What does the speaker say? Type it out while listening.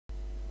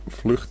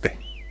Vluchten.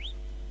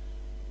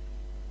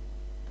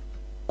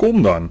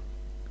 Kom dan.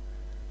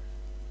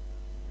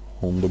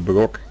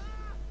 Hondenbrok.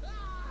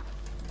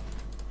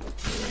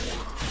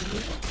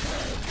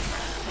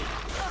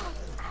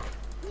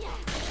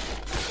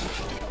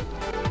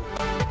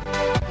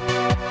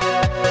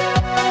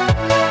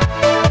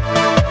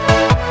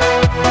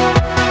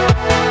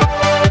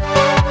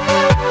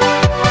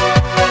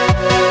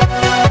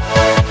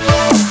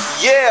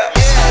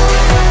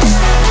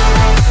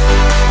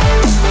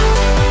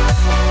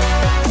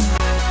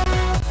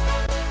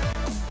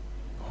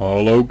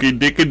 Hallo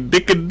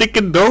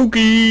dikke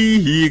dokie,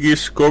 hier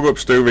is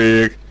Korpster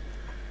weer.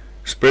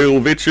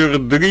 Speel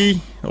Witcher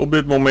 3 op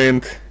dit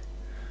moment.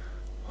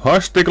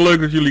 Hartstikke leuk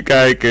dat jullie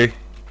kijken.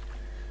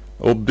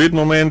 Op dit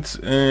moment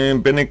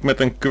ben ik met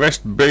een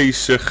quest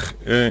bezig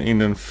in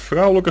een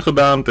vrouwelijke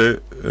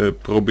gedaante.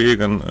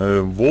 Probeer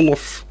een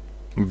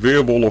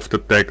weerwolf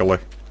te tackelen.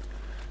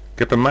 Ik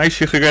heb een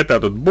meisje gered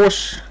uit het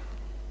bos.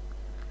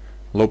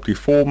 Loopt die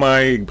voor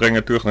mij, ik breng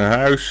het terug naar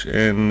huis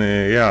en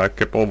ja, ik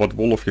heb al wat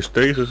wolfjes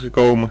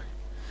tegengekomen.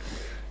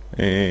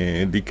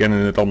 Die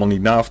kunnen het allemaal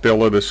niet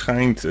navertellen. Er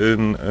schijnt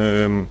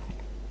een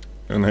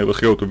hele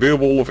grote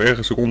weerwolf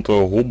ergens rond te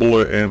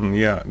hobbelen en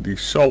ja, die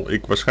zal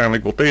ik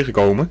waarschijnlijk wel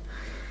tegenkomen.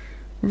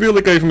 Wil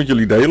ik even met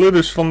jullie delen,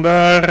 dus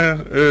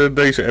vandaar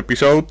deze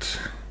episode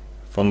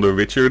van The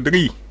Witcher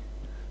 3.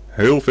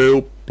 Heel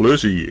veel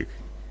plezier!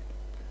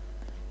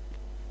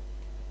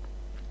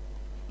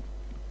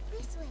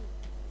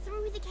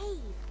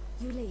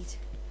 You lead.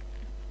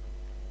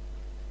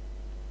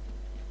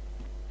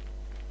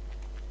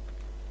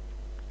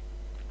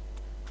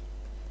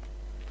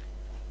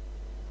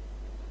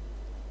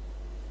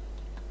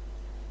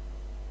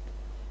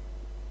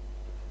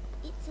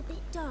 It's a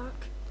bit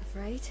dark.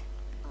 Afraid?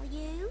 Are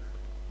you?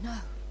 No.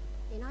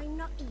 Then I'm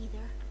not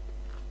either.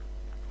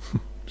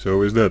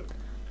 Zo is dat.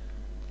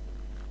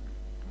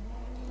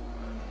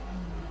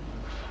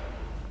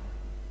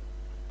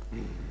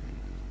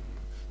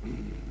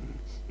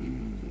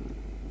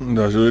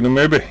 Daar zul je hem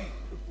hebben.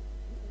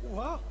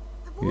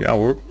 Ja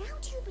hoor. Now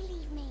do you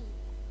believe me?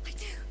 I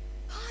do.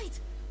 Hide.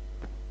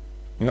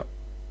 Ja.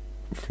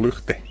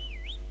 Vluchten.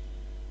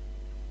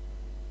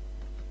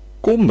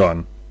 Kom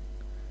dan.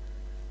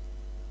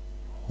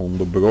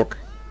 Hondenbrok.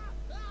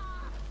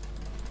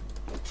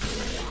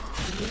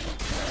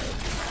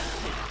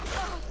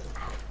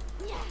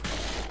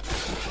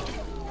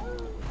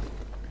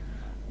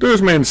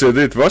 Dus mensen,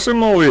 dit was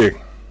hem alweer.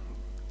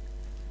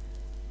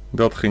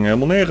 Dat ging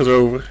helemaal nergens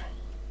over.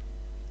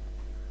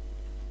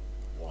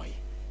 Why,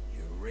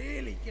 you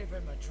really give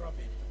him a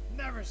drubbing.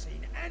 Never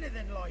seen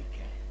anything like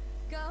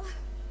it. Girl,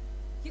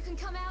 you can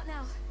come out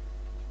now.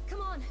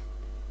 Come on.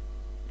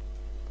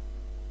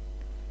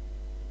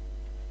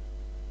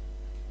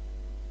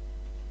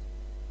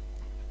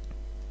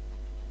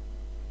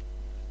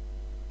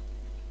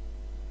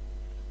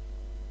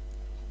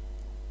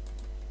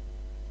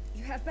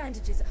 You have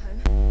bandages at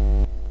home.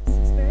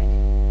 Some spirit?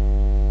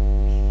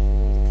 You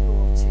made a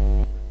claw to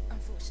me,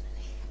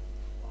 unfortunately.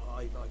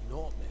 I've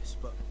not, miss,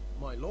 but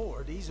my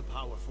lord, he's a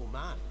powerful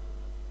man.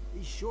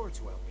 He's sure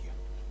to help you.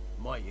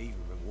 Might even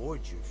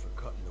reward you for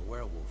cutting the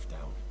werewolf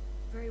down.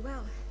 Very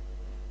well.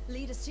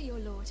 Lead us to your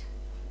lord.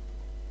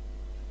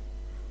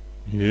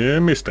 Ja,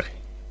 mister.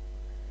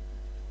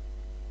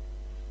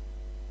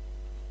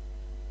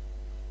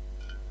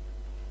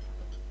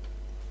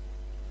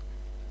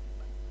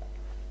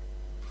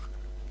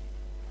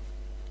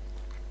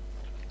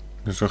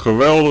 Het is een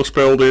geweldig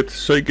spel dit,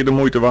 zeker de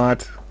moeite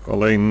waard.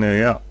 Alleen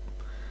ja,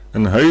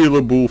 een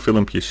heleboel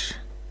filmpjes.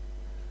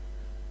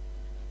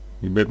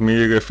 Je bent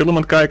meer film aan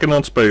het kijken dan aan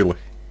het spelen.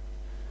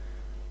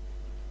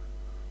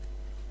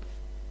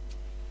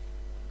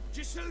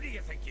 Just who do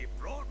you think you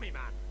brought me,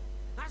 man?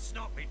 That's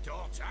not my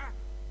daughter.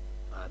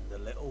 And the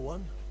little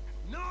one?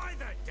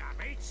 Neither,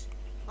 damn it!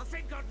 I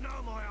think I'd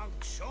know my own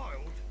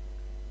child.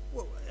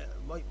 Well,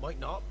 might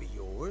not be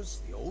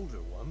yours, the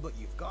older one, but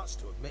you've got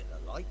to admit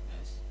the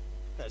likeness.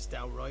 That's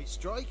downright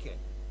striking.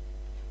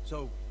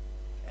 So,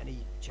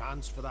 any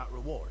chance for that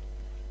reward?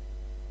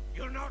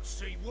 You'll not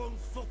see one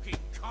fucking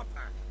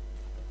copper.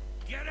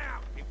 Get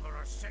out before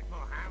I set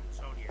my hounds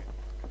on you.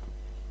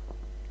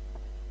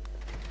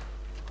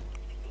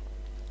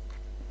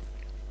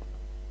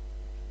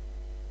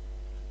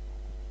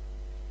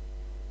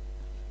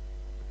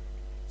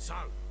 So,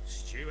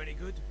 stew any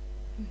good?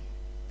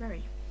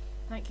 Very.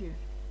 Thank you.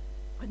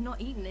 I'd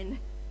not eaten in...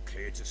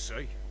 Clear to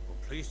see.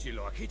 I'm pleased you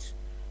like it.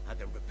 Had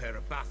them prepare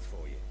a bath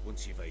for you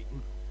once you've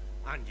eaten.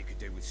 And you could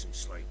do with some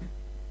sleep.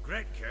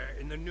 Gretka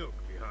in the nook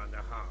behind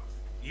the hearth.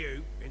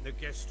 You in the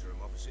guest room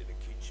opposite the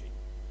kitchen.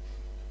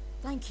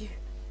 Thank you.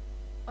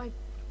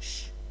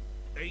 Shh.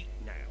 Eat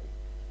now.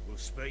 We'll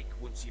speak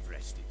once you've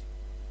rested.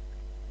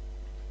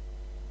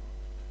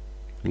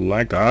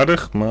 Lijkt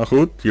aardig, maar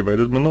goed, je weet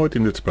het maar nooit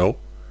in dit spel.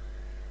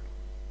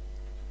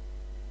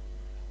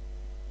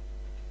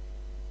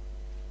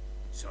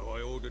 So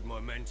I ordered my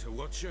men to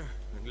watch her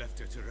and left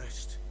her to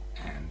rest.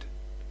 And?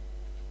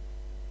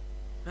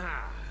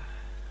 Ah,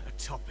 a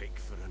topic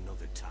for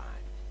another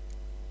time.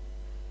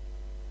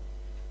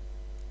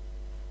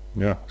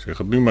 Ja, zeg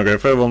het nu maar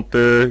even, want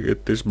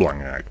het is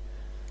belangrijk.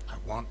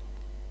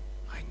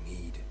 I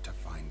need to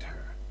find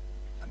her.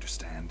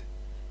 Understand?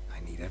 I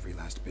need every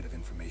last bit of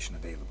information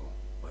available.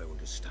 I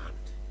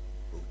understand.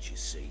 But you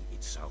see,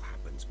 it so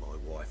happens my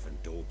wife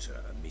and daughter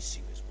are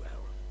missing as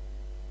well.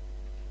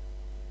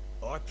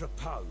 I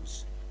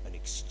propose an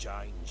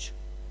exchange.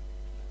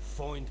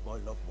 Find my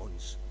loved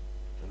ones,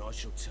 and I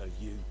shall tell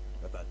you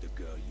about the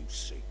girl you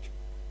seek.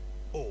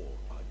 All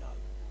I know.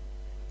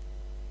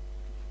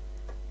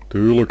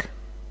 Tuurlijk.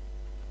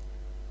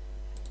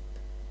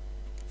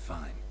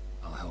 Fine,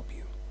 I'll help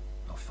you.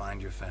 I'll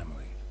find your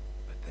family,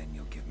 but then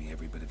you'll give me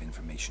every bit of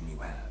information you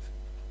have.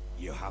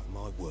 You have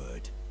my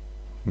word.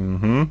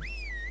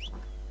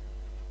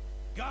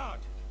 Guard!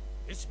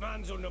 This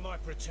man's under my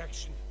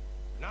protection.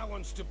 No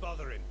one's to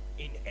bother him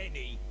in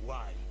any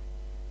way.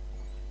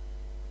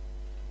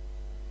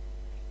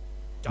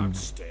 Don't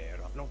stare,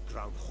 I've not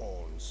grown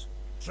horns.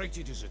 Treat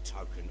it as a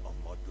token of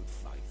my good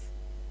faith.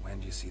 When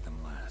do you see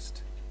them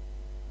last?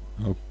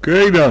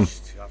 Oké dan.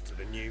 Just after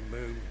the new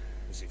moon,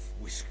 as if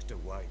whisked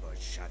away by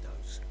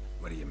shadows.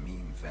 What do you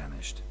mean,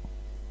 vanished?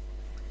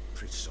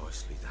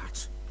 Precisely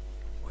that.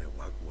 I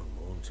awoke one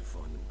morn to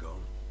find them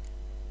gone.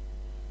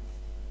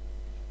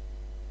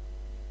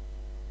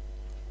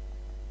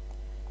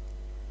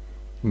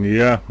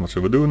 Ja, wat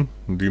zullen we doen?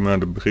 Die maar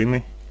te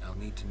beginnen. I'll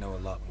need to know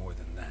a lot more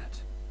than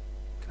that.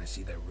 Can I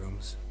see their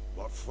rooms?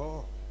 What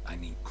for? I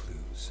need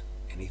clues.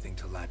 Anything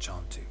to latch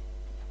onto.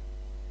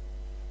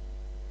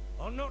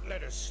 I'll not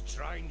let a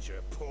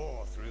stranger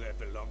pour through their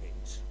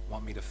belongings.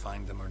 Want me to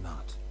find them or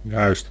not?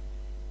 Juist.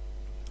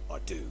 I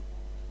do.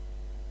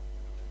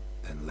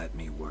 Then let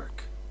me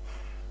work.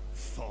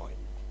 Fine.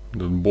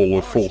 Dat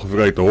bolle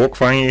volgevreten hok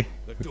van je.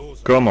 The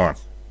door's Come on.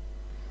 opened.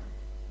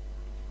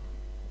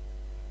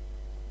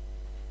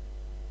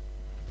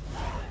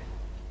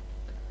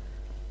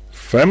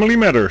 Family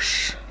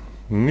Matters.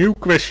 Nieuw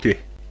questje.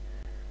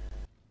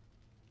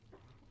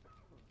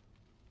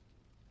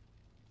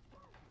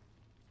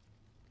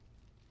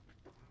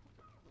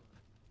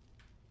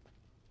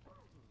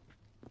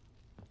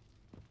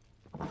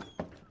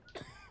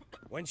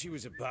 When she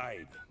was a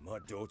babe, my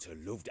daughter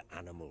loved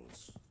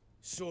animals.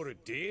 Saw a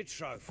deer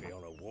trophy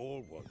on a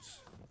wall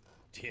once.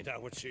 Do you know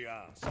what she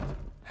asked?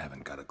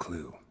 Haven't got a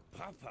clue.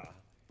 Papa,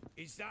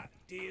 is that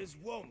deer's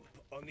wump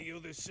on the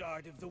other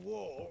side of the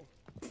wall?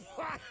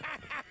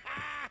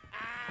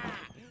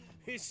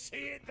 You see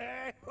it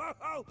there?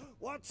 Whoa,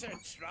 what's a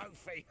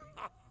trophy?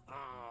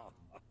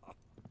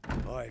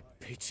 I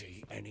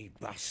pity any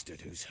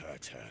bastard who's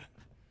hurt her.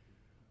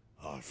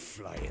 I'll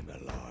flay him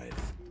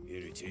alive.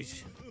 Here it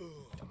is.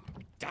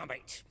 Damn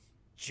it!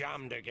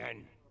 Jammed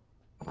again.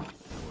 Our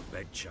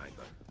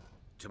bedchamber.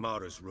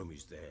 Tamara's room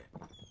is there.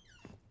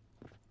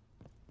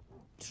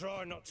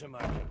 Try not to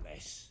make a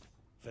mess.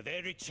 For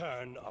their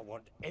return, I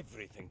want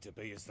everything to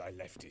be as they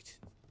left it.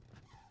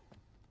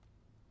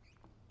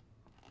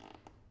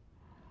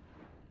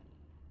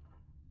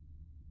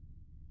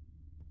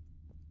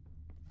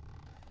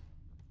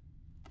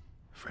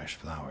 Fresh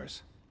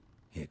flowers.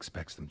 He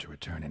expects them to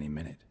return any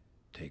minute.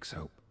 Takes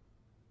hope.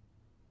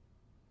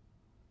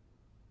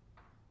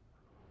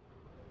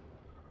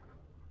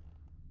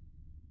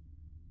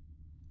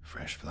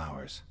 Fresh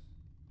flowers.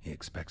 He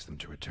expects them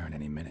to return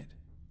any minute.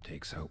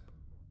 Takes hope.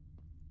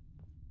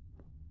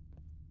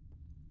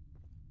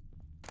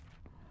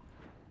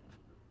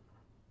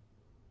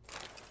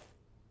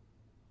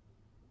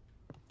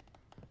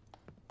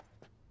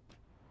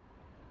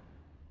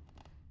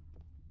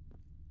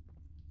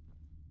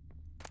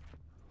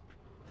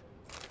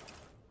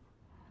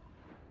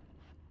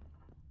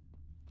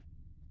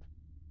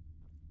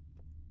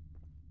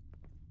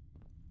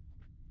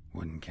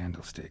 Wooden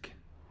candlestick.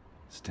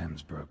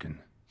 Stem's broken.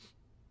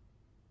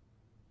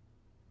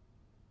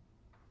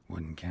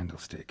 Wooden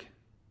candlestick.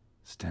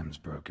 Stem's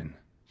broken.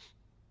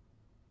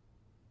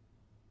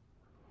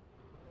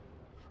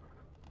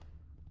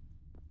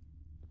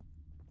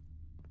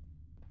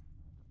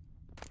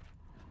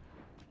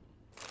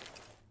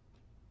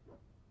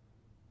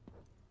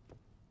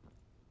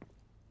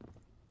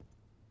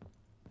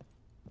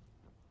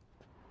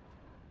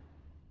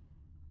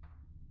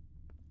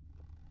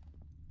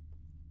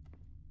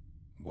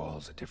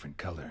 Wall's a different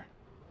color.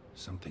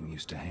 Something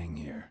used to hang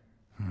here.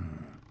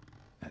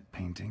 That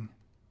painting?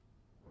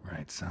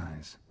 Right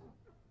size.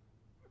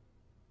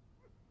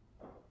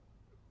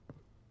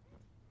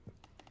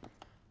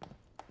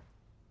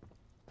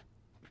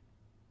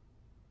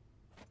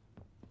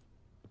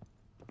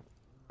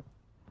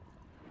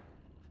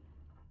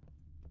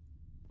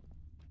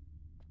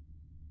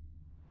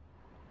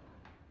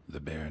 The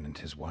Baron and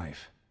his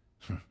wife.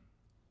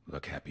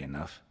 Look happy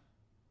enough.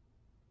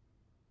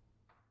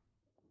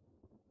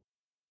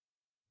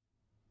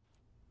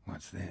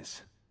 What's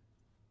this?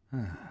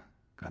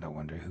 Gotta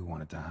wonder who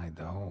wanted to hide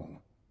the hole,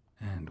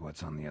 and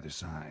what's on the other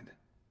side.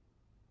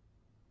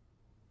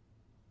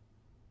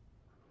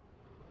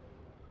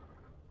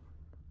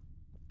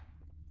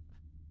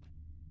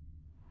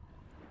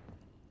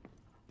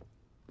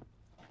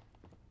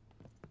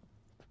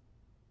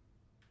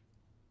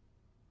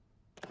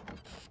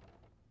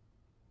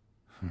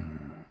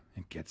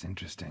 gets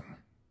interesting.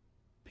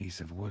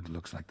 Piece of wood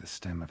looks like the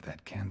stem of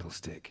that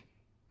candlestick.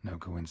 No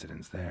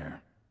coincidence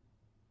there.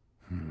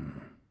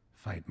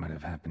 Fight might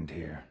have happened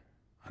here.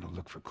 I'll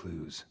look for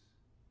clues.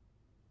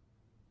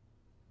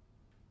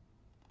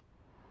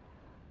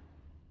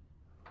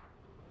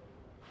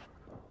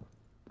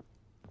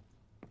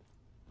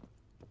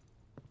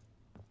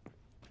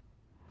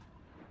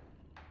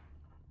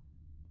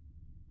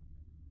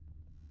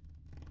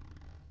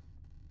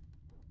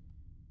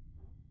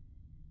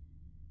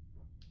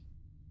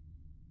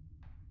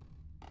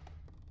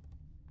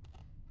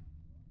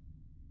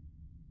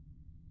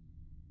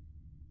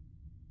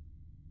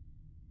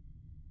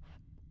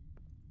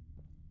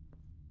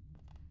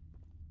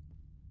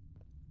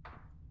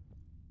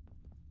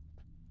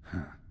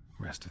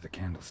 Rest of the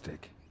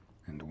candlestick,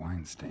 and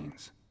wine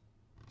stains.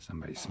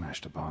 Somebody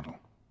smashed a bottle.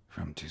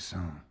 From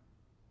Toussaint.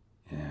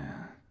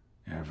 Yeah,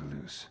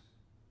 Herveloos.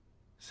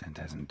 Scent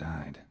hasn't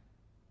died.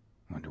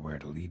 Wonder where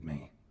it'll lead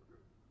me.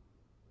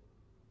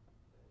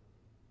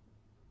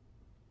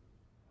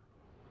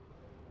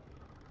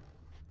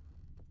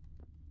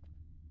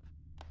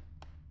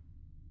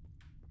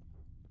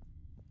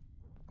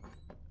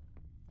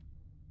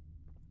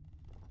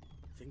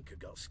 Think I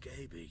got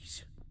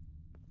scabies.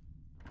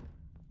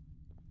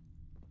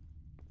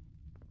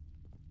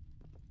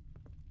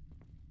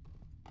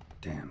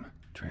 Damn,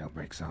 trail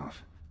breaks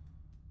off.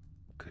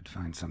 Could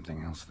find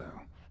something else,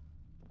 though.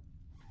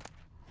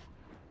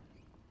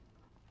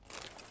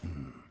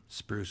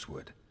 Spruce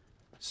wood.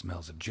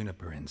 Smells of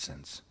juniper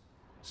incense.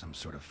 Some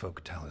sort of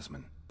folk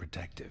talisman.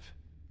 Protective.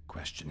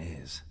 Question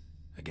is,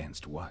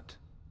 against what?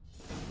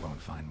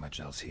 Won't find much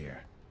else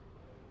here.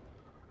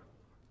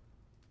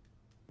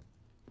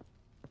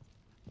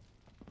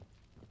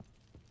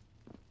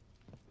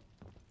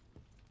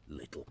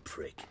 Little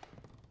prick.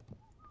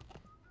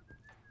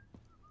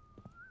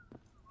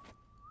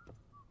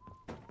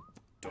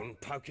 Done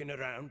poking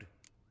around?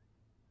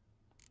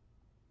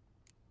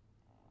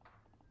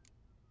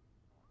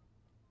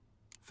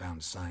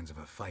 Found signs of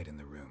a fight in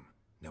the room.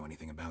 Know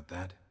anything about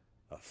that?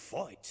 A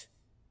fight?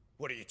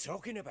 What are you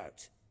talking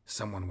about?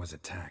 Someone was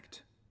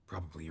attacked.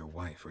 Probably your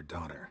wife or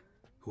daughter.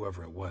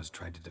 Whoever it was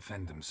tried to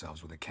defend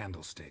themselves with a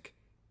candlestick.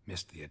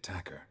 Missed the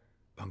attacker.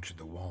 Punctured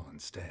the wall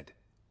instead.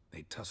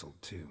 They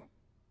tussled too.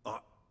 I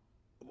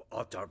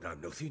don't know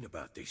nothing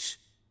about this.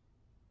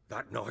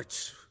 That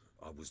night,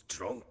 I was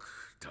drunk.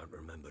 Don't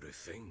remember a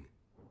thing.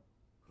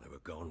 They were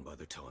gone by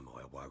the time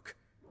I awoke.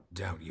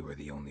 Doubt you were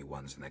the only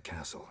ones in the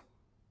castle.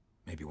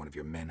 Maybe one of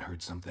your men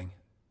heard something?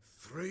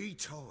 3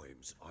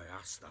 times I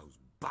asked those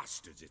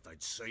bastards if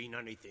they'd seen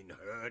anything,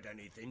 heard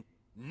anything.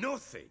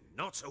 Nothing,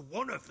 not a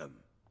one of them.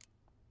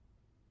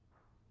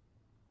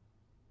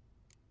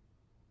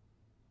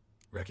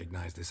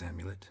 Recognize this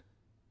amulet?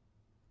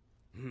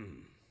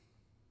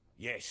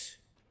 Yes.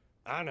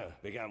 Anna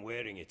began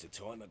wearing it a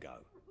time ago.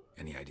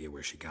 Any idea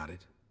where she got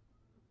it?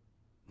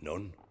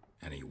 None.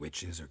 Any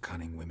witches or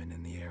cunning women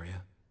in the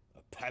area?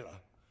 A Pella.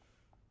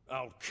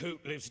 Old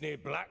Coot lives near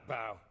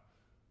Blackbow.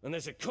 And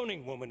there's a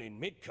cunning woman in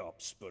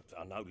Midcopse, but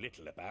I know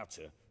little about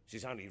her.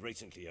 She's only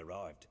recently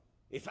arrived.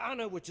 If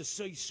Anna were to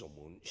see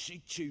someone,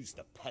 she'd choose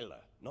the Pella,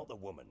 not the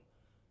woman.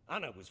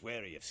 Anna was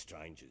wary of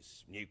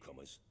strangers,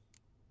 newcomers.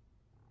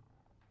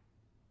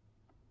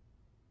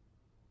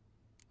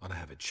 Ought to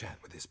have a chat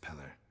with this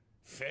Peller.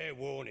 Fair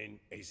warning,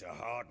 he's a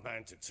hard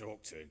man to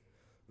talk to.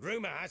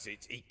 Rumour has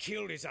it he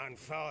killed his own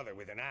father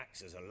with an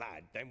axe as a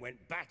lad, then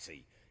went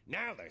batty.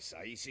 Now they say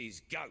he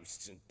sees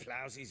ghosts and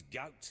ploughs his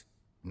goat.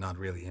 Not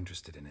really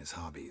interested in his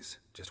hobbies.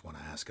 Just want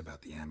to ask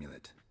about the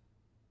amulet.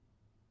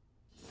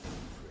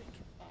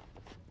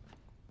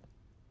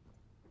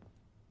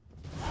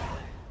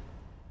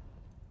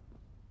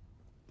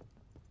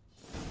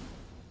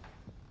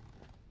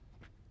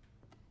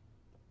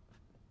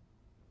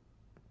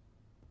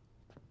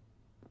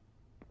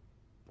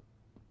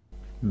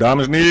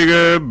 Dames en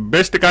heren,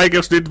 beste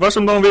kijkers, dit was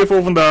hem dan weer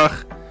voor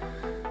vandaag.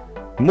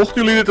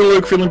 Mochten jullie dit een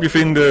leuk filmpje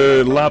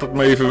vinden, laat het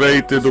me even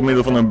weten door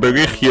middel van een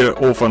berichtje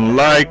of een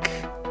like.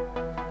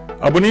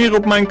 Abonneer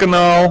op mijn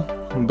kanaal,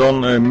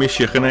 dan mis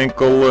je geen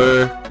enkel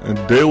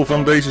deel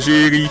van deze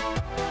serie.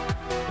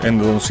 En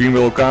dan zien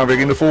we elkaar weer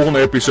in de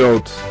volgende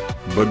episode.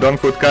 Bedankt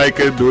voor het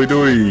kijken, doei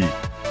doei.